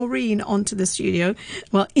Noreen onto the studio,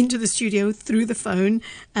 into the studio through the phone,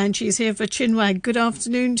 and she's here for Chinwag. Good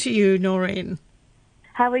afternoon to you, Noreen.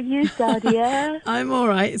 How are you, Sadia? I'm all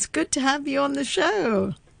right. It's good to have you on the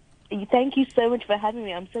show. Thank you so much for having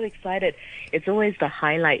me. I'm so excited. It's always the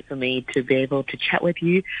highlight for me to be able to chat with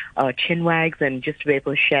you, our Chinwags, and just to be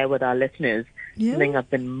able to share with our listeners something I've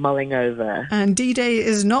been mulling over. And D-Day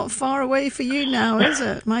is not far away for you now, is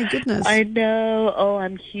it? My goodness. I know. Oh,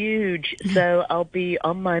 I'm huge. So I'll be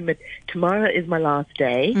on tomorrow is my last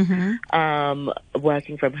day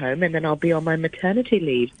working from home, and then I'll be on my maternity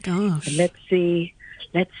leave. Gosh. And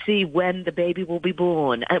let's see when the baby will be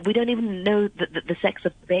born. We don't even know the sex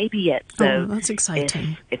of the baby yet. So that's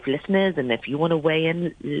exciting. If listeners and if you want to weigh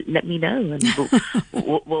in, let me know, and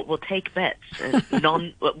we'll take bets.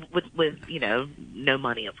 With no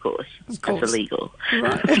money, of course. That's illegal.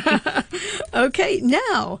 Right. Okay,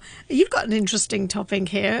 now you've got an interesting topic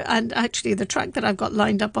here, and actually the track that I've got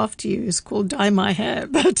lined up after you is called "Dye My Hair,"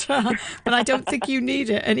 but I don't think you need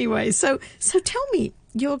it anyway. So tell me.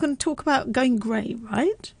 You're going to talk about going grey,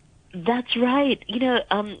 right? That's right.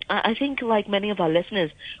 I think like many of our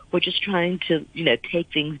listeners, we're just trying to,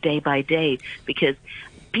 take things day by day, because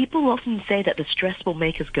people often say that the stress will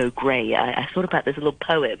make us go grey. I thought about this little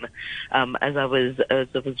poem as I was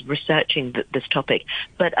researching this topic.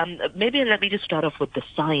 But maybe let me just start off with the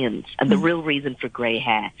science and the real reason for grey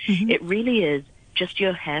hair. It really is just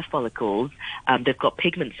your hair follicles. They've got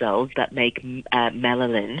pigment cells that make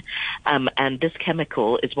melanin, and this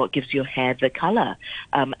chemical is what gives your hair the color.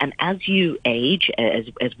 And as you age,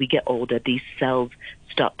 as we get older, these cells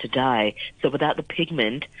start to die. So without the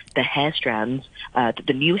pigment, the hair strands,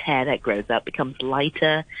 the new hair that grows up becomes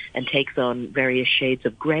lighter and takes on various shades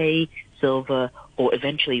of gray, silver, or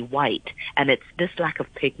eventually white. And it's this lack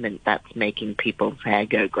of pigment that's making people's hair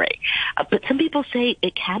go gray. But some people say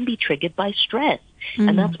it can be triggered by stress.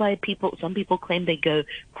 And that's why some people claim they go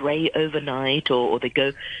gray overnight, or they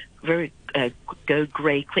go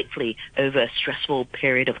gray quickly over a stressful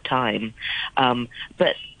period of time.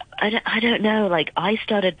 But I don't know. Like, I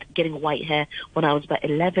started getting white hair when I was about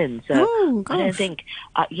 11. So I don't think,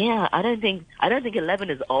 I don't think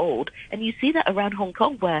 11 is old. And you see that around Hong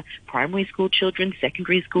Kong, where primary school children,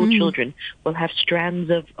 secondary school children will have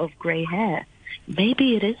strands of gray hair.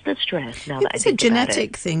 Maybe it is the stress now that I think about it. It's a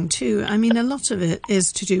genetic thing too. I mean, a lot of it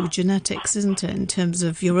is to do with genetics, isn't it? In terms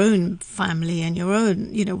of your own family and your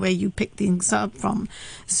own, where you pick things up from.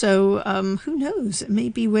 So who knows?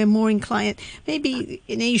 Maybe we're more inclined, maybe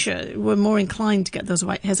in Asia, we're more inclined to get those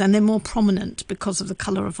white hairs, and they're more prominent because of the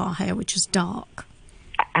colour of our hair, which is dark.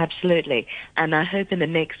 Absolutely. And I hope in the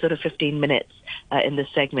next sort of 15 minutes in this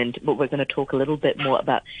segment, we're going to talk a little bit more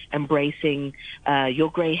about embracing your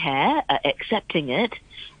grey hair, accepting it,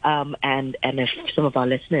 and if some of our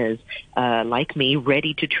listeners, like me,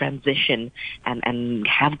 ready to transition and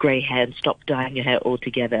have grey hair and stop dyeing your hair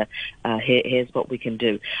altogether, here's what we can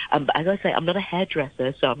do. But as I say, I'm not a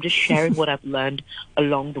hairdresser, so I'm just sharing what I've learned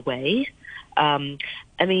along the way.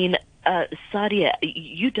 Sadia,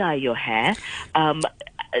 you dye your hair.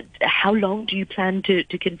 How long do you plan to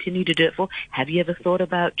continue to do it for? Have you ever thought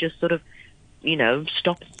about just sort of,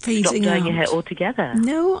 stop dyeing your hair altogether?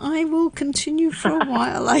 No, I will continue for a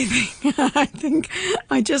while, I think. I think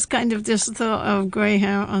I just thought of grey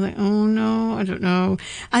hair. I was like, oh no, I don't know.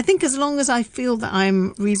 I think as long as I feel that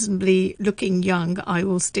I'm reasonably looking young, I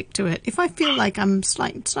will stick to it. If I feel like I'm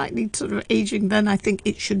slightly sort of aging, then I think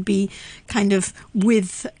it should be kind of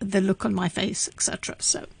with the look on my face, etc.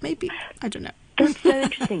 So maybe, I don't know. That's so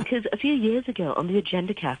interesting, because a few years ago on the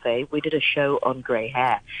Agenda Cafe, we did a show on grey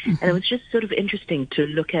hair. And it was just sort of interesting to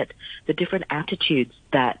look at the different attitudes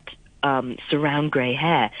that surround grey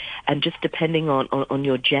hair, and just depending on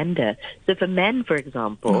your gender. So for men, for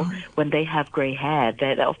example, when they have grey hair,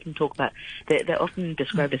 they often they're often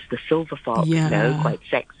described as the silver fox, quite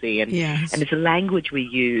sexy, and it's a language we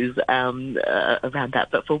use around that.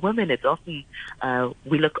 But for women, it's often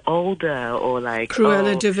we look older, or like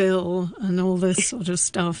Cruella de Vil and all this sort of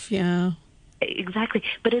stuff. Yeah, exactly.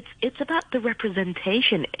 But it's about the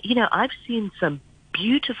representation. I've seen some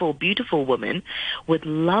beautiful woman with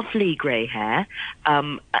lovely grey hair.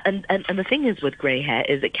 And the thing is with grey hair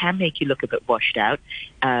is it can make you look a bit washed out,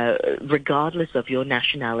 regardless of your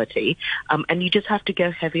nationality. And you just have to go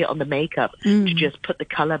heavier on the makeup to just put the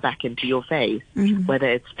colour back into your face, whether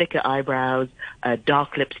it's thicker eyebrows,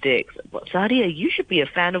 dark lipsticks. Well, Sadia, you should be a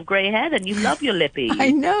fan of grey hair, then. You love your lippy.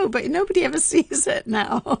 I know, but nobody ever sees it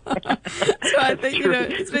now. So I think,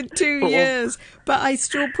 it's been 2 years, but I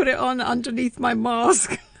still put it on underneath my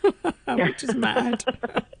mask, which is mad.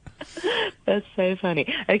 That's so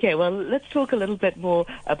funny. Okay, well, let's talk a little bit more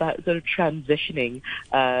about sort of transitioning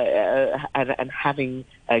and having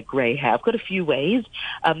grey hair. I've got a few ways.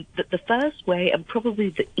 The first way, and probably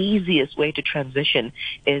the easiest way to transition,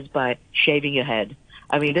 is by shaving your head.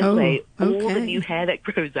 I mean, this way, all the new hair that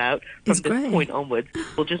grows out from this point onwards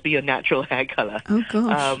will just be your natural hair color. Oh,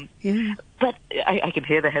 gosh. Yeah. But I can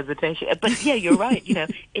hear the hesitation. But yeah, you're right. You know,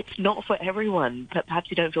 it's not for everyone. Perhaps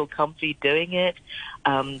you don't feel comfy doing it.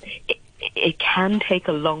 It can take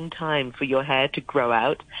a long time for your hair to grow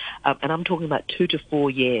out. And I'm talking about 2 to 4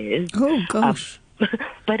 years. Oh, gosh.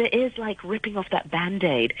 But it is like ripping off that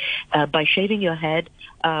Band-Aid. By shaving your head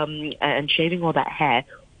and shaving all that hair,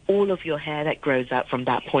 all of your hair that grows out from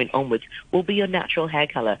that point onwards will be your natural hair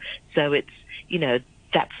color. So it's, you know,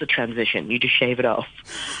 that's the transition. You just shave it off.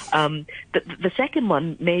 The second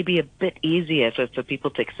one may be a bit easier for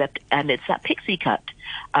people to accept, and it's that pixie cut.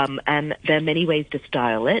 And there are many ways to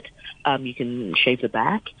style it. You can shave the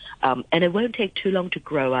back, and it won't take too long to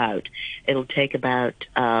grow out. It'll take about,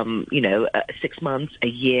 6 months, a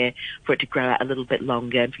year for it to grow out a little bit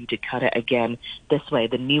longer and for you to cut it again. This way,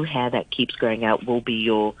 the new hair that keeps growing out will be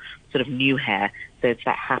your sort of new hair. So it's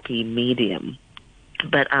that happy medium.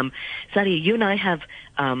 But, Sadia, you and I have,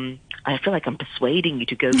 I feel like I'm persuading you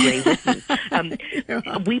to go grey with me.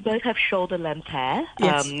 We both have shoulder length hair,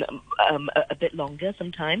 yes. A bit longer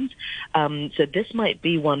sometimes. So this might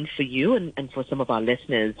be one for you and for some of our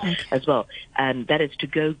listeners as well. And that is to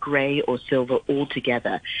go grey or silver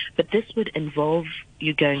altogether. But this would involve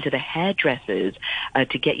you going to the hairdressers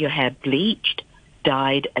to get your hair bleached,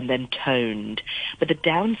 dyed, and then toned. But the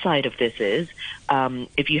downside of this is,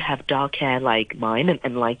 if you have dark hair like mine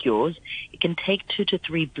and like yours, it can take 2 to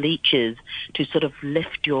 3 bleaches to sort of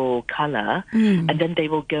lift your color, and then they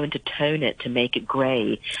will go into tone it to make it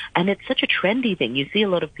gray. And it's such a trendy thing. You see a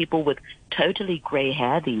lot of people with totally gray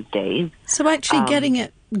hair these days. So actually getting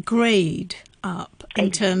it grayed up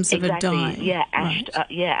in terms of a dye. Yeah,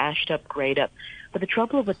 ashed up, grayed up. But the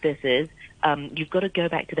trouble with this is, you've got to go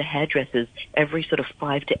back to the hairdressers every sort of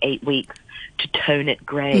 5 to 8 weeks to tone it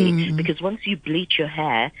gray. Because once you bleach your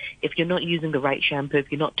hair, if you're not using the right shampoo,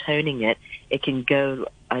 if you're not toning it, it can go,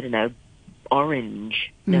 I don't know,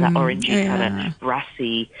 orange, that orangey kind of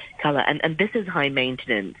brassy color. And this is high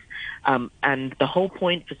maintenance. And the whole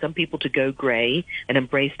point for some people to go gray and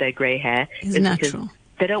embrace their gray hair is natural. Because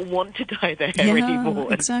they don't want to dye their hair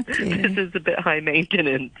anymore. Exactly. This is a bit high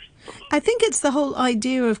maintenance. I think it's the whole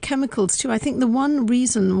idea of chemicals too. I think the one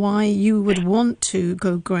reason why you would want to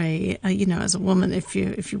go grey, as a woman, if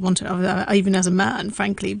you want to, even as a man,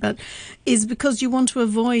 frankly, but is because you want to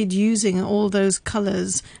avoid using all those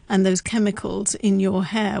colours and those chemicals in your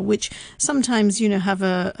hair, which sometimes, have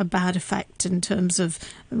a bad effect in terms of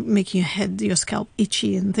making your scalp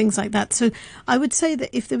itchy and things like that. So I would say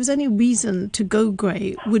that if there was any reason to go grey,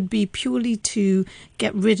 would be purely to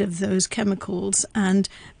get rid of those chemicals and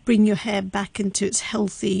bring your hair back into its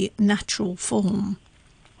healthy, natural form.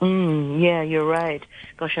 Yeah, you're right.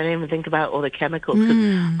 Gosh, I didn't even think about all the chemicals.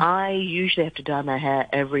 'Cause I usually have to dye my hair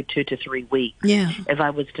every 2 to 3 weeks. Yeah. If I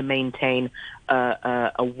was to maintain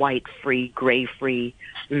a white-free, gray-free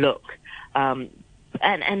look.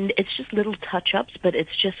 And it's just little touch-ups, but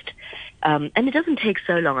it's just, and it doesn't take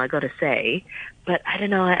so long, I got to say. But I don't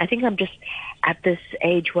know, I think I'm just at this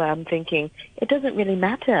age where I'm thinking, it doesn't really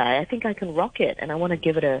matter. I think I can rock it, and I want to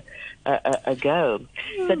give it a go.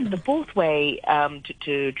 But the fourth way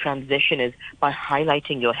to transition is by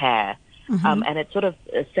highlighting your hair. And it's sort of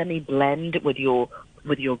a semi-blend with your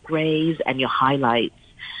grays and your highlights.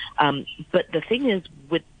 But the thing is,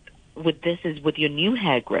 with this is with your new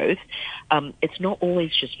hair growth, it's not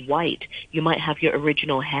always just white. You might have your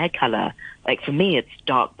original hair color. Like for me, it's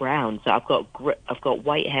dark brown. So I've got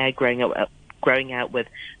white hair growing out with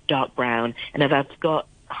dark brown, and if I've got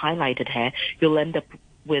highlighted hair, you'll end up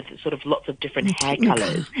with sort of lots of different hair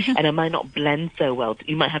colors, and it might not blend so well.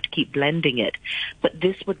 You might have to keep blending it. But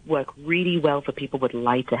this would work really well for people with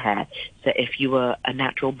lighter hair. So if you were a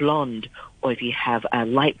natural blonde, or if you have a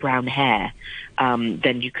light brown hair,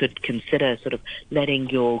 then you could consider sort of letting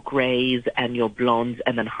your grays and your blondes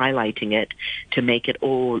and then highlighting it to make it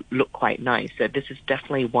all look quite nice. So this is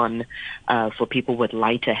definitely one for people with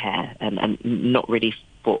lighter hair and not really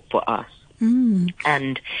for us.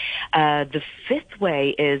 And the fifth way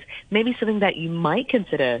is maybe something that you might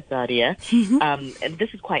consider, Sadia, and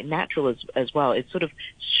this is quite natural as well. It's sort of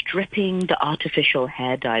stripping the artificial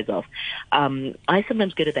hair dyes off. I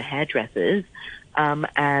sometimes go to the hairdressers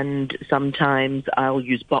and sometimes I'll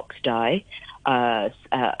use box dye. I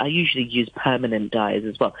usually use permanent dyes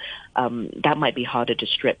as well. That might be harder to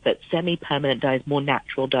strip, but semi-permanent dyes, more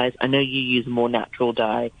natural dyes. I know you use more natural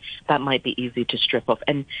dye. That might be easy to strip off.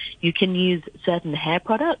 And you can use certain hair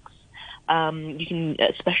products. You can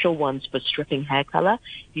special ones for stripping hair color.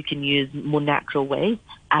 You can use more natural ways,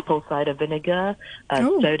 apple cider vinegar,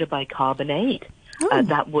 soda bicarbonate.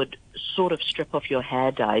 That would sort of strip off your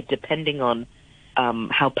hair dye depending on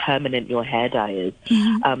how permanent your hair dye is.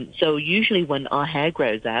 So usually when our hair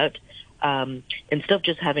grows out, instead of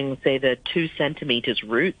just having, say, the 2 centimeters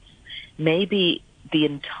roots, maybe the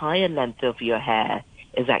entire length of your hair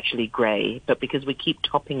is actually gray, but because we keep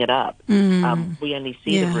topping it up, we only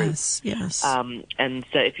see the roots. Yes. And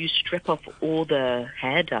so if you strip off all the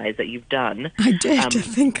hair dyes that you've done... I dare to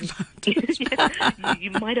think about it.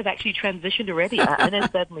 you might have actually transitioned already. I know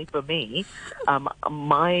certainly for me,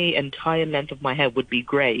 my entire length of my hair would be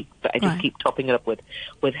gray, but I just keep topping it up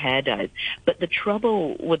with hair dyes. But the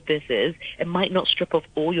trouble with this is it might not strip off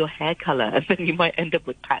all your hair color, and then you might end up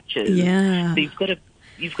with patches. Yeah. So you've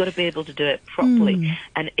got to be able to do it properly.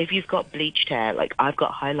 And if you've got bleached hair, like I've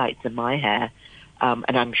got highlights in my hair, and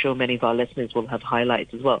I'm sure many of our listeners will have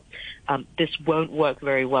highlights as well, this won't work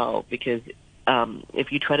very well because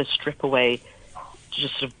if you try to strip away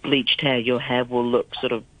just sort of bleached hair, your hair will look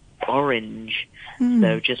sort of orange.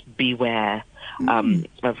 So just beware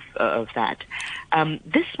of that.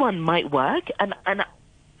 This one might work,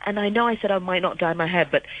 and I know I said I might not dye my hair,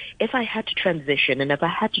 but if I had to transition and if I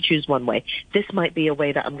had to choose one way, this might be a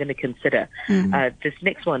way that I'm going to consider. This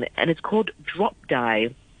next one, and it's called drop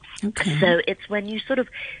dye. Okay. So it's when you sort of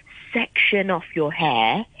section off your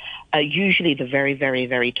hair, usually the very, very,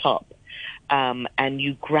 very top, and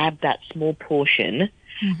you grab that small portion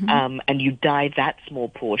and you dye that small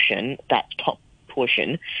portion, that top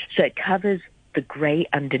portion, so it covers the gray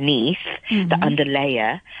underneath, the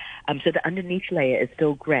underlayer. So the underneath layer is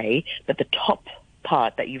still gray, but the top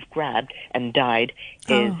part that you've grabbed and dyed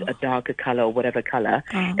is a darker color or whatever color.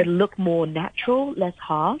 It'll look more natural, less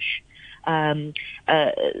harsh. Sort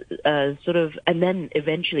of, and then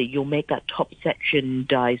eventually you'll make that top section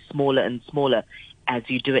dye smaller and smaller as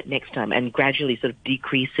you do it next time, and gradually sort of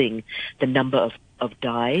decreasing the number of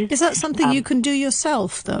dyes. Is that something you can do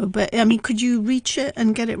yourself, though? But I mean, could you reach it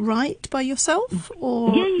and get it right by yourself,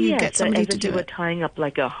 or you get somebody to do it? You were tying up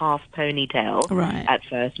like a half ponytail at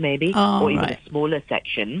first, maybe, or even a smaller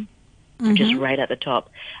section, just right at the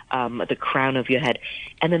top, at the crown of your head,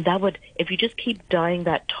 and then that would, if you just keep dyeing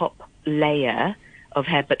that top layer of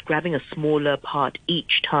hair, but grabbing a smaller part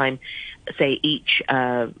each time, say each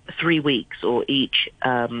 3 weeks or each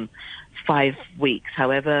 5 weeks,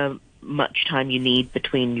 however much time you need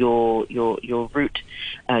between your root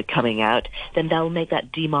coming out, then that will make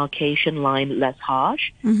that demarcation line less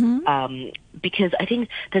harsh. Because I think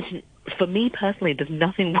for me personally, there's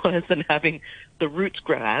nothing worse than having the roots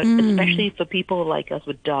grow out, especially for people like us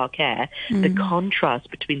with dark hair. The contrast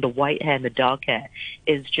between the white hair and the dark hair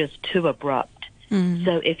is just too abrupt.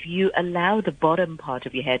 So if you allow the bottom part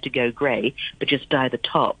of your hair to go gray, but just dye the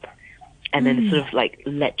top, and then sort of like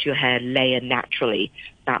let your hair layer naturally,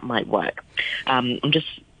 that might work. I'm just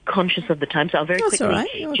conscious of the time, so I'll very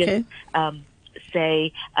quickly just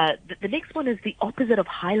say the next one is the opposite of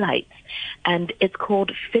highlights, and it's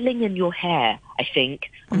called filling in your hair, I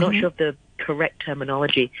think. I'm not sure of the correct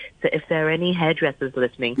terminology, so if there are any hairdressers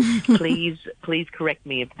listening, please correct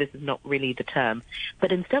me if this is not really the term.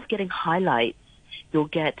 But instead of getting highlights, you'll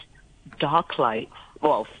get dark lights.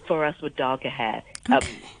 Well, for us with darker hair.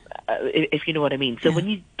 If you know what I mean. So when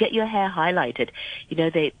you get your hair highlighted, you know,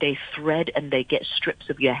 they thread and they get strips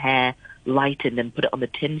of your hair lightened and put it on the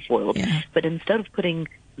tin foil. But instead of putting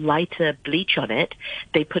lighter bleach on it,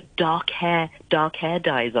 they put dark hair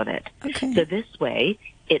dyes on it. So this way,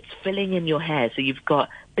 it's filling in your hair. So you've got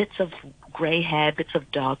bits of gray hair, bits of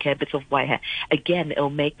dark hair, bits of white hair. Again, it'll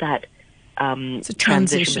make that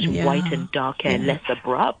transition between white and dark hair less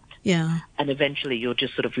abrupt. And eventually you'll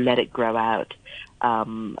just sort of let it grow out.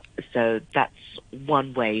 So that's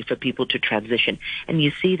one way for people to transition. And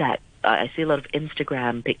you see that, I see a lot of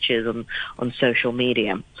Instagram pictures on social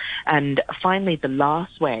media. And finally, the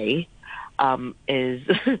last way is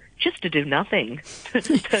just to do nothing.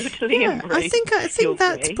 Totally embrace. I think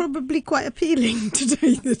that's gray. probably quite appealing, to tell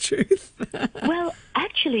you the truth. Well,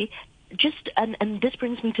 actually, just and this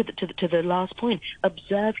brings me to the last point.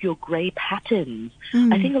 Observe your gray patterns.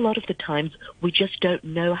 I think a lot of the times we just don't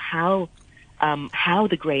know how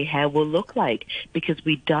the gray hair will look like because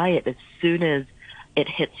we dye it as soon as it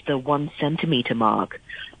hits the 1 centimeter mark.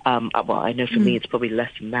 Well, I know for me it's probably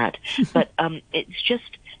less than that, but it's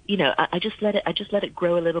just, I just let it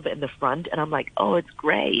grow a little bit in the front, and I'm like, oh, it's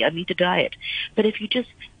gray, I need to dye it. But if you just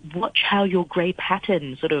watch how your gray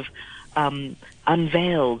pattern sort of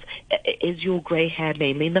unveils, is your gray hair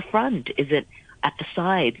mainly in the front? Is it at the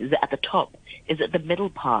sides? Is it at the top? Is it the middle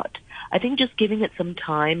part? I think just giving it some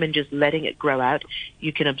time and just letting it grow out,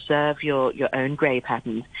 you can observe your own gray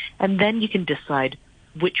patterns, and then you can decide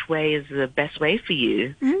which way is the best way for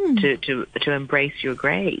you to embrace your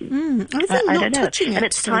grays. I don't know. And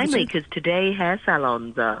it's timely because today hair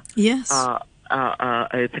salons are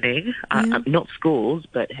opening. Not schools,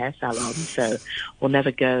 but hair salons. So we'll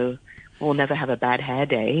never have a bad hair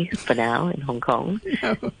day for now in Hong Kong.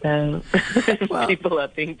 No. So people are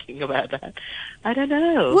thinking about that. I don't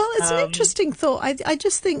know. Well, it's an interesting thought. I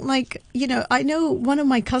just think, I know one of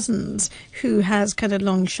my cousins who has kind of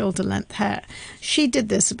long shoulder length hair. She did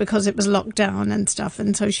this because it was locked down and stuff.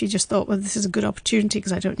 And so she just thought, well, this is a good opportunity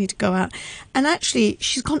because I don't need to go out. And actually,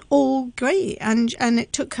 she's gone all grey. And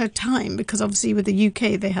it took her time because obviously with the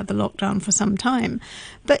UK, they had the lockdown for some time.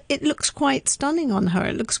 But it looks quite stunning on her.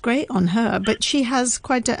 It looks great on her. But she has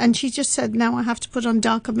and she just said, now I have to put on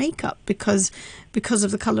darker makeup because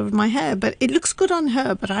of the colour of my hair. But it looks good on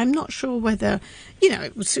her, but I'm not sure whether,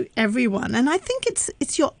 it will suit everyone. And I think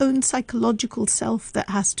it's your own psychological self that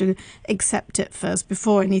has to accept it first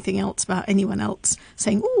before anything else about anyone else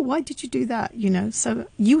saying, oh, why did you do that? So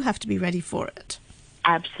you have to be ready for it.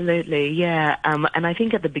 Absolutely, yeah. And I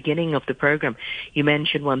think at the beginning of the program, you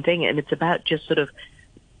mentioned one thing, and it's about just sort of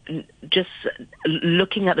just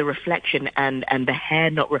looking at the reflection and the hair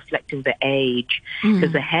not reflecting the age,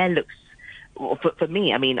 because the hair looks, for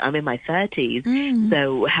me, I mean, I'm in my 30s,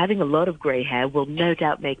 so having a lot of grey hair will no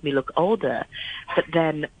doubt make me look older. But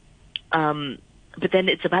then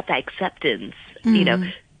it's about that acceptance,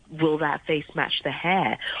 will that face match the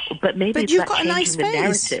hair? But maybe it's about changing the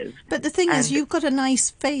narrative. But the thing is, you've got a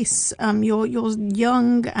nice face. You're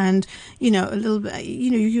young and, a little bit,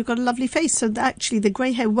 you've got a lovely face. So actually the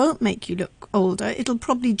grey hair won't make you look older. It'll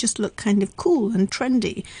probably just look kind of cool and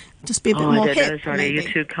trendy. Just be a bit more hip. I don't know, sorry, you're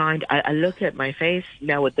too kind. I look at my face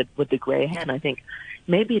now with the grey hair and I think,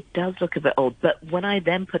 maybe it does look a bit old. But when I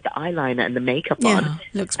then put the eyeliner and the makeup on,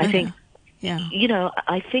 looks better.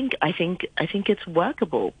 I think, I think it's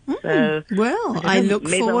workable. So, I look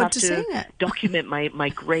forward to seeing it. Document my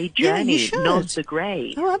grey journey, not the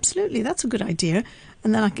grey. Oh, absolutely, that's a good idea.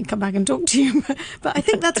 And then I can come back and talk to you. But I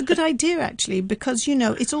think that's a good idea, actually, because,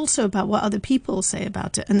 it's also about what other people say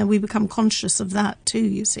about it. And then we become conscious of that, too,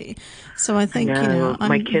 you see. So I think,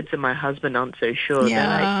 my kids and my husband aren't so sure.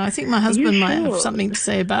 Yeah, I think my husband might have something to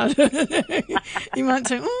say about it. He might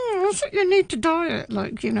say, I think you need to dye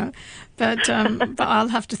it, But I'll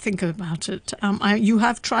have to think about it. You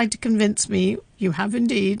have tried to convince me. You have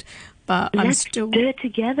indeed. But Let's do it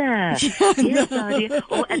together. Yes, idea.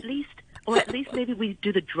 Or at least maybe we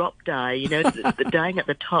do the drop dye, the dyeing at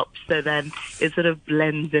the top, so then it sort of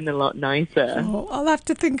blends in a lot nicer. Oh, I'll have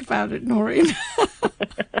to think about it, Noreen.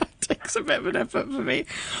 It takes a bit of an effort for me.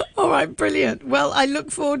 All right, brilliant. Well, I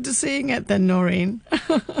look forward to seeing it then, Noreen.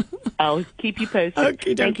 I'll keep you posted.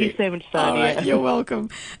 Okay, Thank you so much, Sadia. All right, you're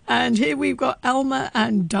welcome. And here we've got Alma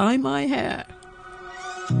and Dye My Hair.